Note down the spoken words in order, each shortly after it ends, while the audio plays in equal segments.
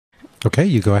Okay,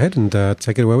 you go ahead and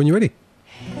take it away when you're ready.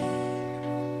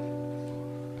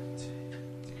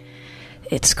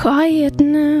 It's quiet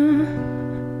now.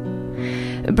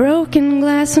 Broken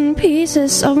glass and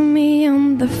pieces of me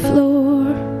on the floor.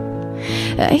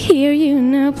 I hear you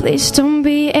now, please don't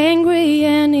be angry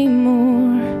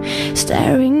anymore.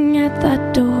 Staring at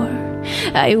that door,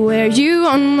 I wear you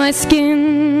on my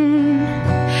skin.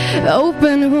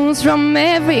 Open wounds from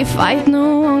every fight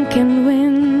no one can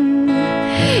win.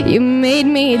 You made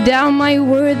me doubt my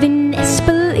worthiness,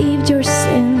 believed your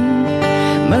sin.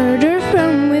 Murder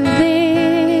from within.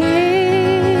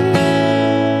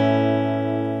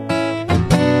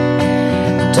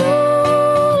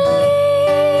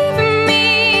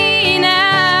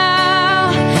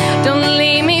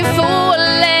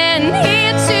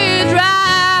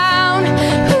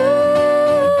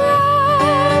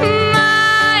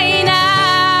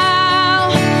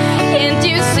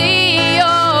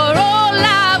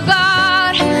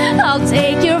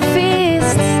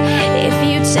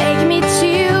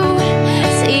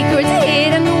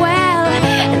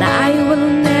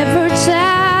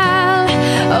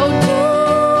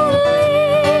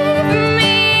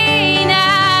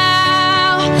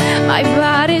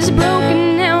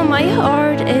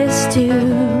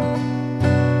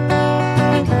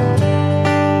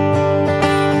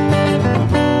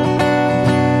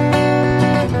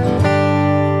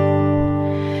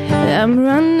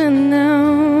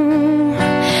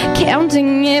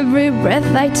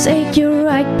 Breath I take, you're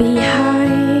right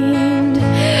behind.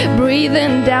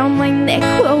 Breathing down my neck,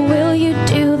 what will you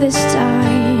do this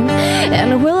time?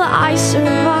 And will I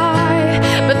survive?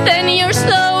 But then you're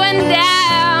slowing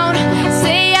down.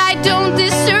 Say I don't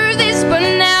deserve this, but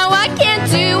now I can't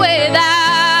do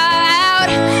without.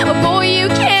 Oh boy, you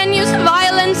can use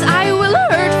violence, I will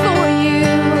hurt for you.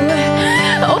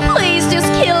 Oh please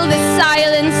just kill the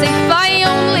silence, if I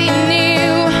only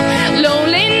knew.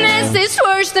 Loneliness is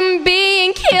worse than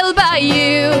being killed by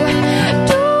you.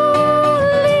 Don't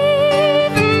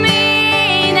leave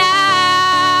me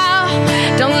now.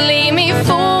 Don't leave me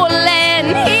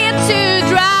falling here to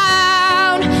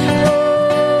drown. Who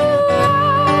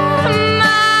am I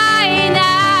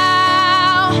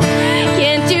now?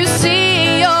 Can't you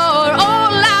see you're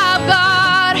all I've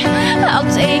got? I'll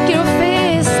take your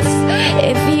fists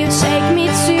if you take me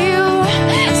to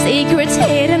secrets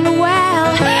hidden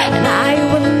well, and I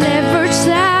will never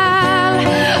tell.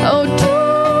 Oh,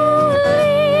 don't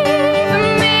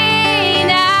leave me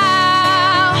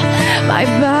now. My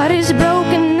body's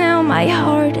broken now, my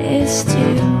heart is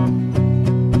too.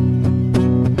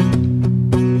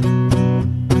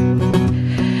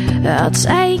 I'll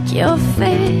take your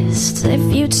fists if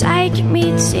you take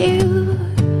me to.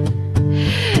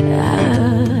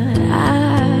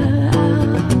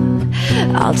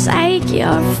 I'll take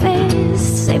your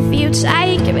fists if you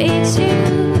take me to.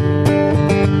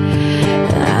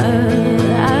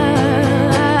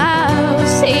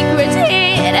 Secrets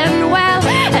hidden well,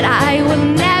 and I will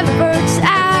never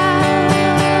tell.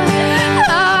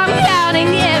 I'm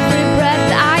counting every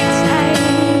breath I take.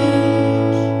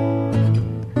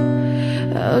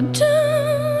 Oh,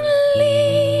 don't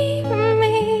leave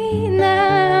me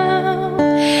now.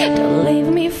 Don't leave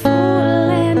me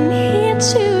falling here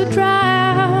to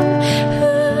drown. Who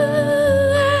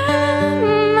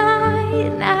am I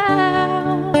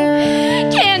now?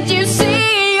 Can't you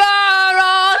see you're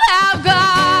all I've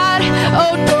got?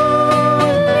 Oh,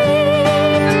 don't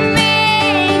leave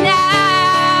me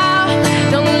now.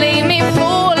 Don't leave me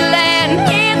falling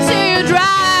here to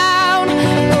drown.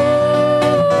 Who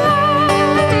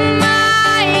am I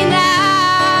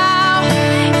now?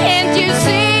 Can't you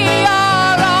see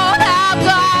you're all I've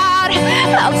got?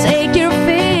 I'll take your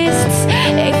fists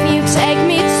if you take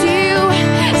me to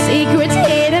secrets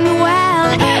hidden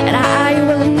well, and I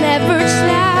will never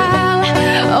tell.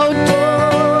 Oh,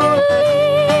 don't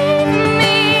leave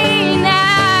me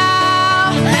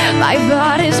now. My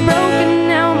body's broken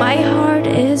now, my heart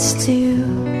is too.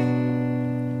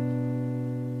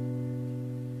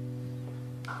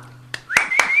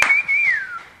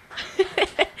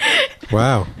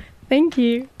 Wow. Thank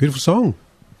you. Beautiful song.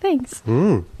 Thanks.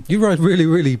 You write really,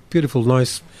 really beautiful,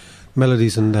 nice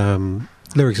melodies and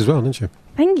lyrics as well, don't you?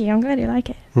 Thank you. I'm glad you like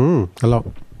it. A lot.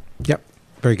 Yep.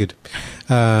 Very good.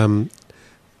 What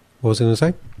was I going to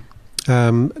say?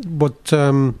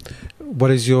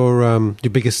 What is your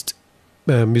biggest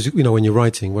music? You know, when you're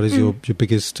writing, what is your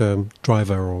biggest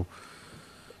driver, or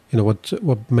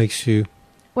what makes you?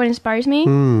 What inspires me?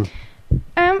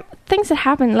 Things that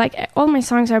happen. Like all my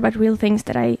songs are about real things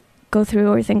that I go through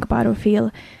or think about or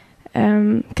feel.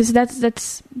 Because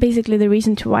that's basically the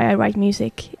reason to why I write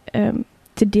music. To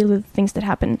to deal with things that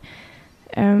happen.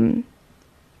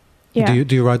 Yeah.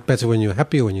 Do you write better when you're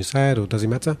happy or when you're sad, or does it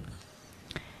matter?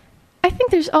 I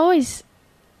think there's always,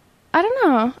 I don't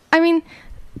know. I mean,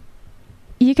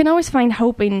 you can always find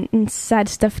hope in sad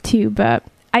stuff too, but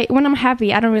when I'm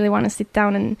happy, I don't really want to sit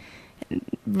down and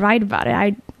write about it.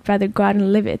 I'd rather go out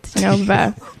and live it, you know.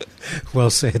 But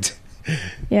well said.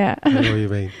 Yeah. I know what you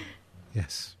mean.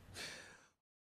 Yes.